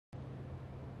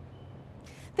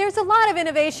There's a lot of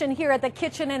innovation here at the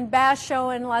Kitchen and Bath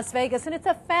Show in Las Vegas, and it's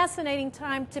a fascinating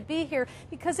time to be here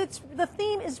because the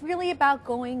theme is really about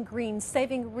going green,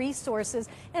 saving resources.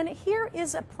 And here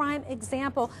is a prime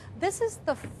example. This is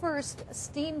the first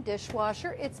steam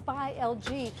dishwasher. It's by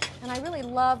LG, and I really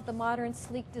love the modern,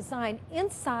 sleek design.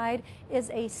 Inside is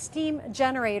a steam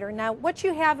generator. Now, what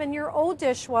you have in your old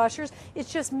dishwashers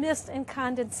is just mist and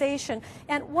condensation.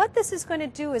 And what this is going to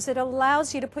do is it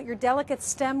allows you to put your delicate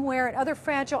stemware and other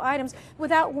fragile items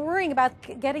without worrying about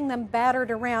getting them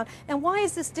battered around. And why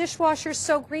is this dishwasher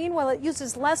so green? Well, it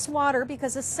uses less water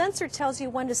because a sensor tells you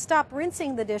when to stop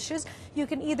rinsing the dishes. You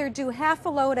can either do half a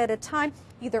load at a time,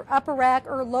 either upper rack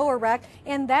or lower rack,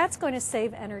 and that's going to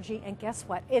save energy. And guess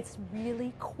what? It's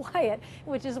really quiet,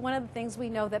 which is one of the things we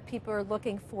know that people are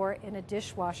looking for in a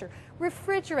dishwasher.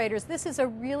 Refrigerators, this is a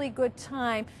really good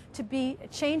time to be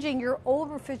changing your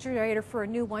old refrigerator for a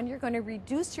new one. You're going to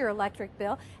reduce your electric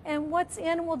bill, and what's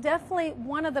in will definitely,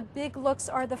 one of the big looks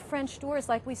are the French doors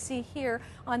like we see here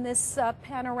on this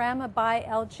Panorama by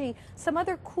LG. Some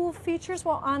other cool features,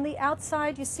 well, on the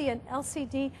outside you see an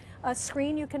LCD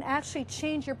screen. You can actually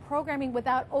change your programming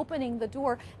without opening the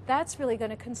door. That's really going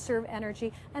to conserve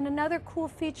energy. And another cool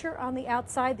feature on the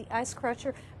outside, the ice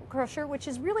crusher, which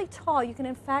is really tall. You can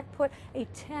in fact put a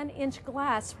 10-inch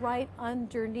glass right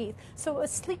underneath. So a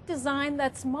sleek design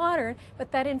that's modern,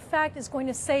 but that in fact is going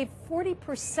to save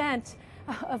 40%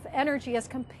 of energy as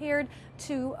compared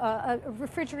to a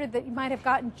refrigerator that you might have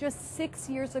gotten just 6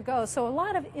 years ago. So a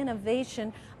lot of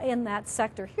innovation in that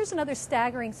sector. Here's another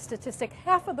staggering statistic.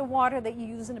 Half of the water that you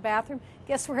use in a bathroom,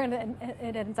 guess where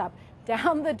it ends up?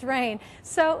 Down the drain.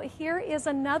 So here is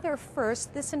another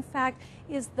first. This in fact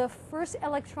is the first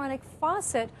electronic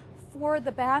faucet for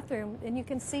the bathroom, and you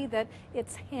can see that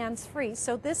it's hands-free.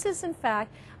 So this is in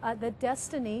fact the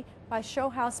Destiny by Show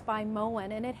House by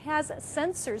Moen, and it has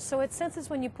sensors, so it senses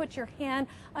when you put your hand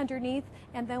underneath,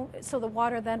 and then so the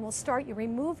water then will start. You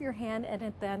remove your hand and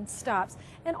it then stops.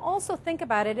 And also think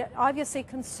about it, it obviously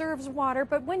conserves water,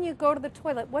 but when you go to the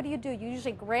toilet, what do? You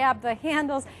usually grab the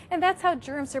handles, and that's how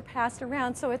germs are passed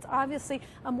around. So it's obviously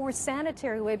a more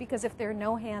sanitary way, because if there are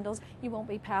no handles, you won't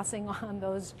be passing on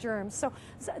those germs. So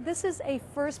this is a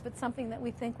first, but something that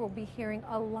we think we'll be hearing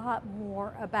a lot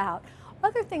more about.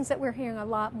 Other things that we're hearing a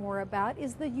lot more about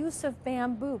is the use of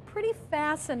bamboo. Pretty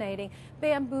fascinating.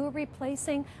 Bamboo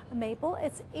replacing maple.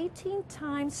 It's 18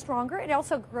 times stronger. It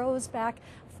also grows back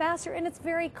faster, and it's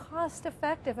very cost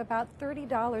effective, about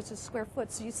 $30 a square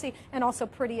foot. So you see, and also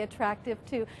pretty attractive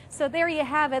too. So there you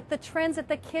have it, the trends at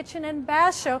the Kitchen and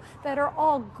Bath Show that are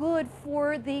all good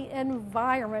for the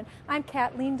environment. I'm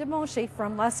Kathleen DeMoshe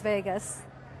from Las Vegas.